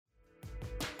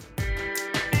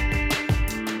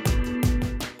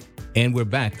And we're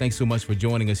back. Thanks so much for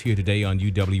joining us here today on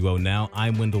UWO Now.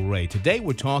 I'm Wendell Ray. Today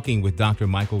we're talking with Dr.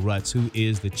 Michael Rutz, who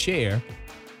is the chair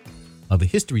of the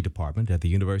History Department at the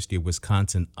University of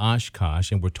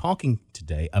Wisconsin-Oshkosh. And we're talking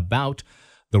today about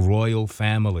the royal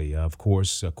family. Of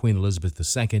course, Queen Elizabeth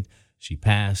II, she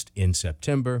passed in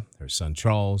September. Her son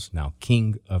Charles, now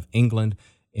King of England.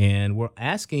 And we're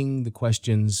asking the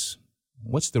questions,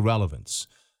 what's the relevance?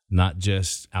 Not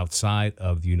just outside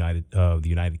of the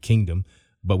United Kingdom,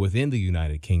 but within the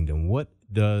United Kingdom. What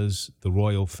does the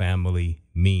royal family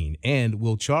mean? And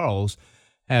will Charles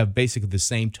have basically the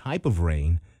same type of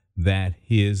reign that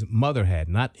his mother had,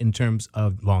 not in terms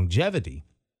of longevity,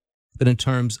 but in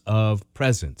terms of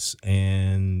presence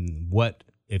and what,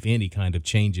 if any, kind of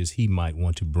changes he might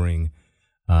want to bring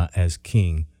as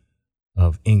King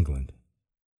of England?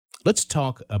 Let's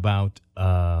talk about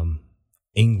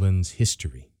England's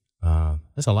history.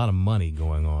 There's a lot of money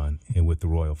going on with the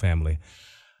royal family.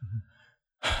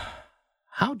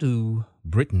 How do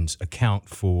Britons account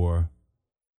for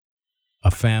a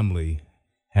family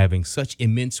having such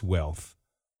immense wealth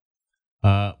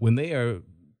when they are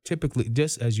typically,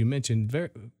 just as you mentioned,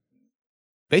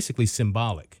 basically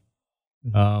symbolic?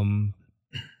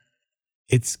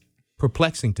 It's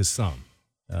perplexing to some.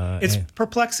 It's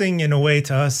perplexing in a way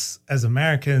to us as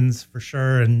Americans, for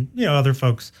sure, and other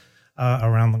folks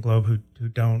around the globe who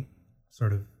don't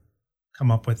sort of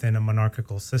come up within a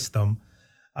monarchical system.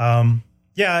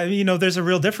 There's a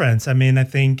real difference. I mean, I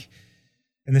think,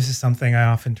 and this is something I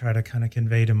often try to kind of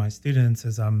convey to my students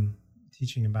as I'm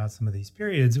teaching about some of these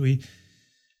periods, we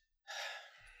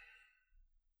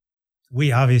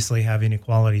obviously have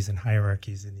inequalities and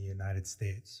hierarchies in the United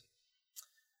States,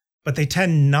 but they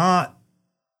tend not,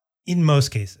 in most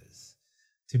cases,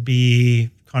 to be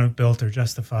kind of built or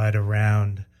justified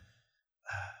around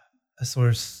a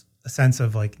sense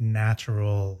of like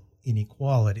natural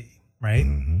inequality, right?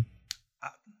 Mm-hmm.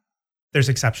 There's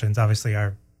exceptions. Obviously,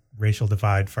 our racial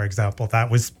divide, for example, that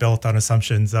was built on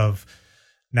assumptions of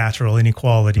natural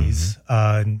inequalities.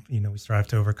 Mm-hmm. And we strive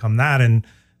to overcome that. And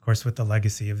of course, with the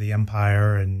legacy of the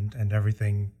empire and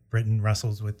everything, Britain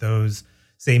wrestles with those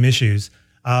same issues.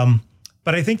 But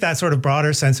I think that sort of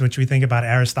broader sense in which we think about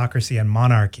aristocracy and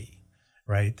monarchy,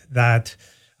 right? That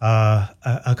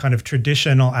a kind of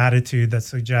traditional attitude that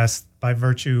suggests by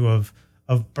virtue of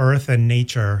birth and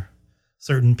nature,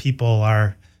 certain people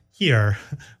are here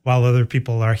while other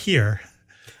people are here.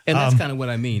 And that's kind of what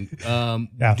I mean.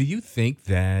 Yeah. Do you think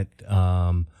that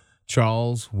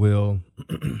Charles will,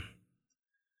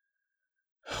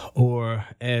 or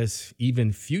as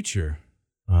even future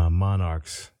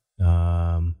monarchs,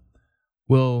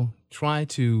 will try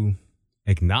to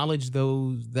acknowledge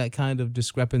that kind of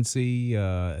discrepancy,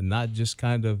 not just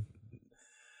kind of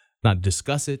not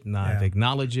discuss it, not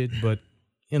acknowledge it, but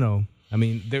there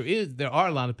are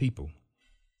a lot of people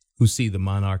who see the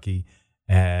monarchy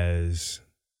as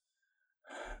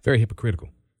very hypocritical.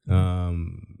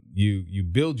 You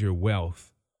build your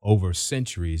wealth over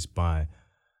centuries by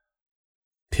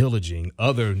pillaging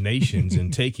other nations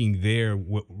and taking their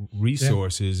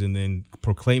resources and then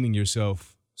proclaiming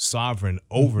yourself sovereign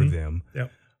over them.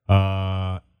 Yep.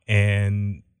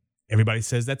 And everybody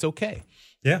says that's okay.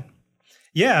 Yeah.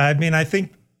 Yeah. I mean, I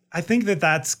think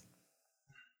that's,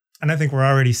 and I think we're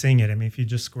already seeing it. I mean, if you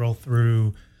just scroll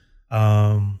through,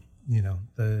 I'm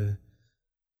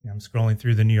scrolling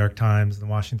through the New York Times, the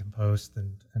Washington Post,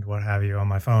 and what have you on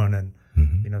my phone. And,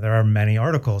 there are many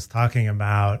articles talking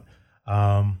about,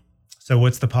 so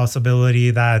what's the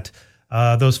possibility that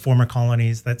those former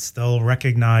colonies that still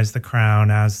recognize the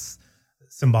crown as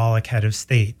symbolic head of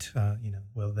state,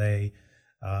 will they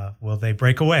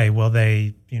break away? Will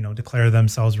they, declare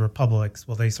themselves republics?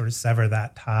 Will they sort of sever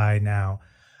that tie now?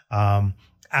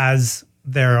 As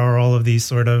there are all of these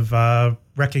sort of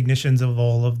recognitions of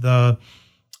all of the,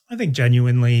 I think,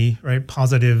 genuinely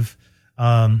positive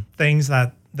things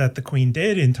that the Queen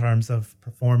did in terms of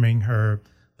performing her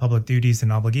public duties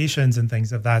and obligations and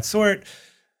things of that sort.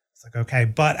 It's like, okay,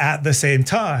 but at the same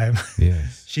time,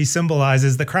 yes, she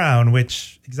symbolizes the crown,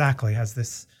 which exactly has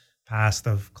this past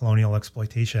of colonial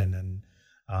exploitation and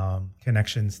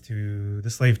connections to the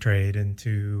slave trade and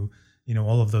to,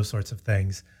 all of those sorts of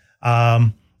things.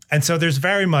 And so there's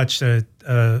very much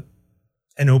an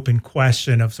open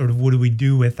question of sort of what do we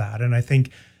do with that? And I think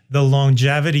the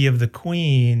longevity of the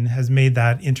Queen has made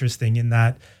that interesting in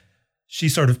that she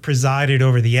sort of presided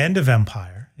over the end of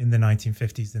empire in the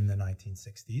 1950s and the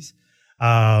 1960s.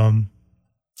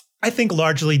 I think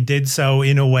largely did so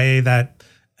in a way that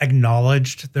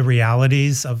acknowledged the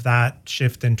realities of that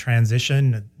shift and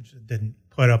transition. It didn't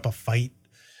put up a fight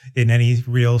in any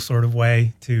real sort of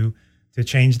way to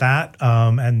change that,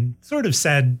 and sort of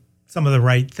said some of the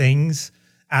right things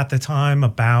at the time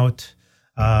about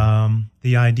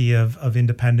the idea of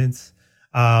independence,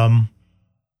 but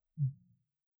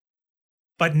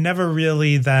never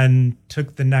really then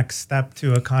took the next step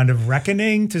to a kind of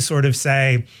reckoning to sort of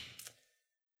say,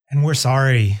 and we're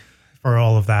sorry for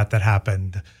all of that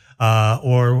happened,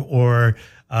 or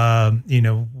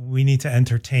we need to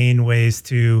entertain ways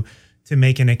to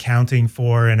make an accounting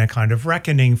for and a kind of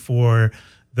reckoning for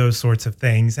those sorts of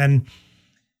things. And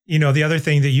the other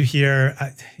thing that you hear,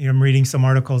 I'm reading some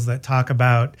articles that talk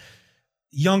about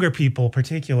younger people,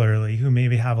 particularly, who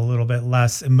maybe have a little bit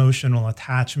less emotional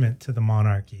attachment to the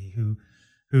monarchy, who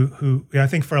I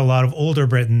think for a lot of older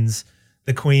Britons,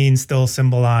 the Queen still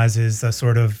symbolizes a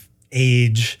sort of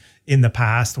age in the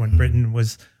past when Britain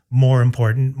was more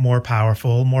important, more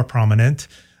powerful, more prominent.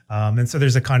 And so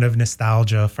there's a kind of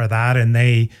nostalgia for that. And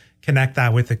they connect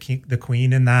that with the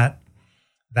Queen, and that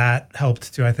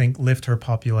helped to, I think, lift her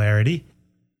popularity.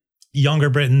 Younger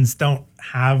Britons don't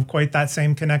have quite that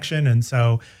same connection. And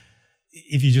so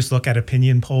if you just look at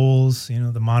opinion polls,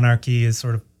 the monarchy is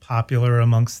sort of popular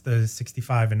amongst the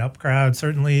 65 and up crowd,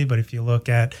 certainly. But if you look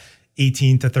at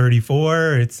 18 to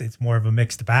 34, it's more of a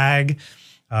mixed bag.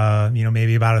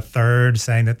 Maybe about a third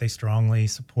saying that they strongly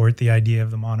support the idea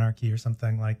of the monarchy or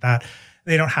something like that.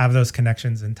 They don't have those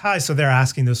connections and ties. So they're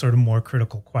asking those sort of more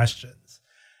critical questions.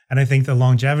 And I think the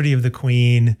longevity of the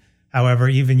Queen, however,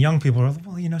 even young people are,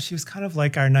 well, she was kind of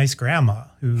like our nice grandma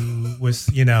who was,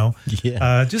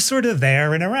 just sort of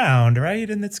there and around, right?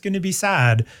 And it's going to be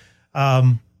sad.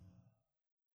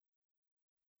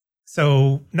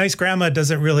 So nice grandma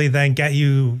doesn't really then get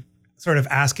you sort of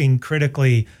asking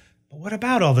critically, but what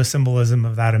about all the symbolism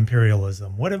of that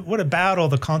imperialism? What about all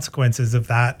the consequences of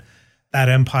that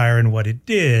empire and what it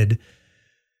did?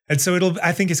 And so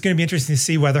I think it's going to be interesting to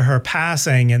see whether her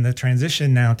passing and the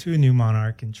transition now to a new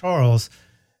monarch in Charles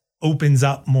opens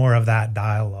up more of that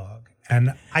dialogue.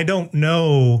 And I don't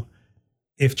know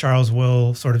if Charles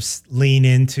will sort of lean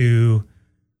into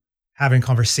having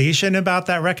conversation about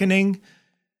that reckoning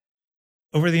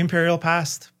over the imperial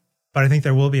past, but I think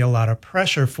there will be a lot of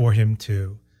pressure for him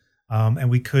to. And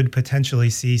we could potentially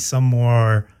see some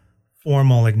more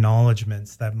formal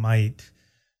acknowledgments that might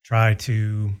try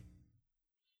to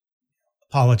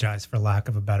apologize, for lack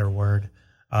of a better word,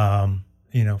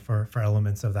 for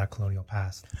elements of that colonial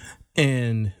past.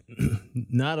 And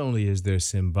not only is there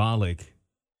symbolic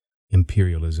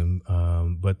imperialism,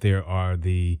 but there is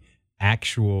the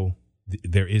actual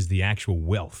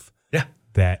wealth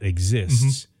that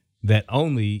exists that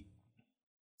only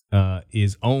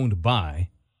is owned by,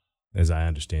 as I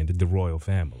understand it, the royal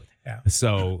family. Yeah.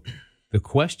 So the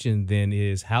question then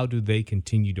is, how do they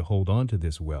continue to hold on to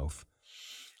this wealth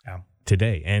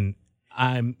today? And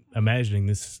I'm imagining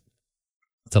it's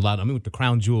a lot. I mean, with the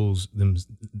crown jewels, that's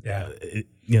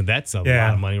a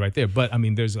lot of money right there. But I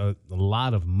mean, there's a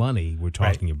lot of money we're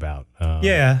talking about.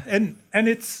 And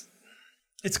it's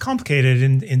complicated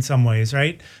in some ways,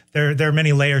 right? There are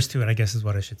many layers to it, I guess is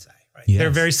what I should say. Right? Yes. They're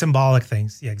very symbolic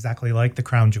things, exactly like the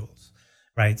crown jewels,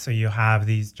 right? So you have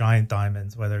these giant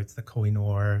diamonds, whether it's the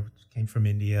Kohinoor, which came from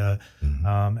India,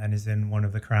 and is in one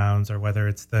of the crowns, or whether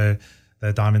it's the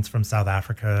diamonds from South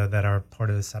Africa that are part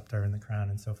of the scepter and the crown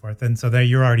and so forth. And so there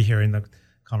you're already hearing the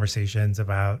conversations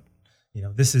about,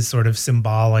 this is sort of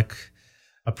symbolic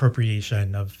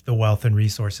appropriation of the wealth and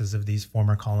resources of these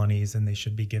former colonies, and they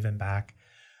should be given back.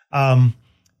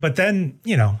 But then,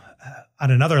 on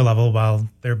another level, while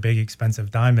they're big, expensive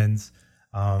diamonds,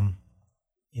 on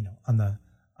the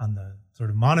sort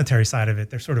of monetary side of it,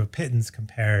 they're sort of pittance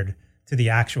compared to the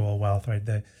actual wealth, right?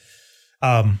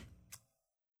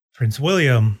 Prince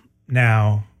William,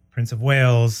 now Prince of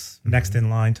Wales, next in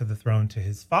line to the throne to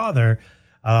his father,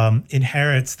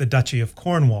 inherits the Duchy of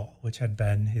Cornwall, which had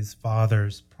been his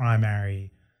father's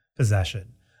primary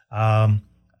possession. And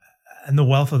the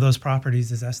wealth of those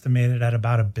properties is estimated at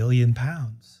about £1 billion.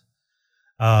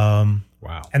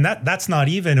 Wow. And that's not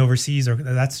even overseas, or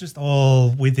that's just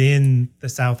all within the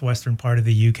southwestern part of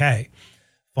the UK.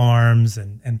 Farms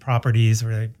and properties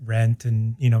where they rent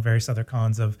and, various other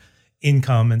kinds of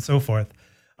income and so forth.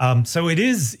 So it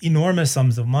is enormous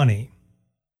sums of money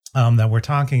that we're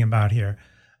talking about here.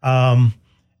 But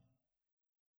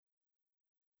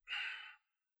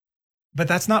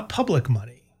that's not public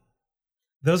money.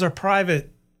 Those are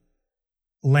private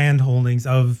land holdings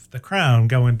of the crown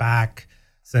going back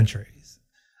centuries.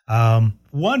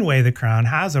 One way the crown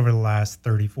has over the last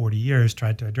 30, 40 years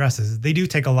tried to address this is they do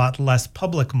take a lot less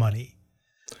public money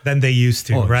than they used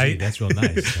to, right? Gee, that's real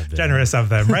nice. Of them. Generous of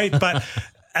them, right? But,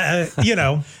 and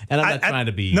I'm not trying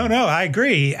to be... No, I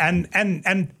agree. And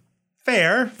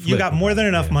fair. You got more than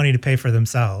enough money to pay for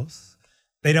themselves.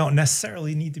 They don't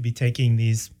necessarily need to be taking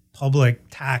these public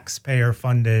taxpayer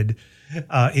funded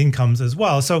incomes as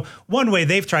well. So one way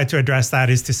they've tried to address that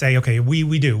is to say, okay,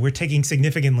 we're taking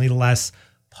significantly less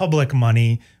public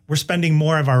money. We're spending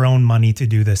more of our own money to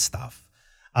do this stuff.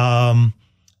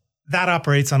 That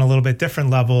operates on a little bit different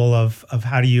level of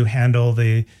how do you handle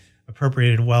the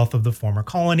appropriated wealth of the former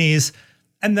colonies.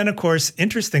 And then, of course,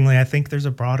 interestingly, I think there's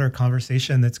a broader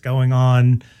conversation that's going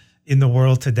on in the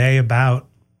world today about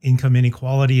income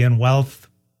inequality and wealth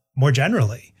more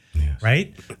generally,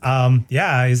 right?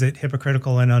 Is it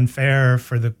hypocritical and unfair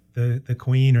for the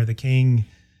queen or the king,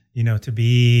 to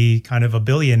be kind of a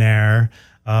billionaire?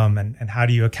 And how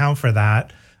do you account for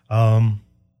that? But,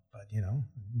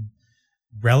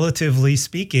 relatively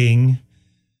speaking,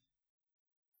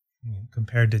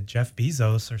 compared to Jeff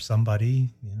Bezos or somebody,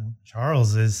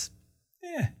 Charles is,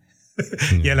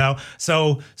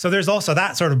 So there's also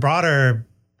that sort of broader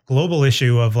global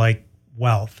issue of like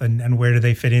wealth and where do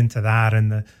they fit into that,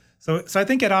 and so I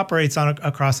think it operates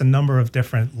across a number of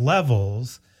different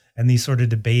levels, and these sort of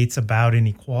debates about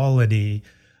inequality.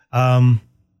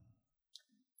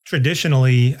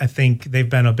 Traditionally, I think they've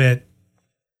been a bit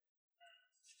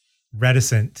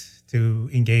reticent to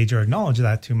engage or acknowledge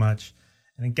that too much.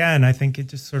 And again, I think it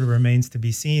just sort of remains to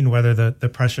be seen whether the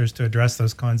pressures to address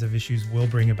those kinds of issues will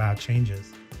bring about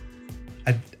changes.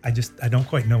 I don't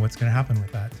quite know what's going to happen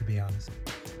with that, to be honest.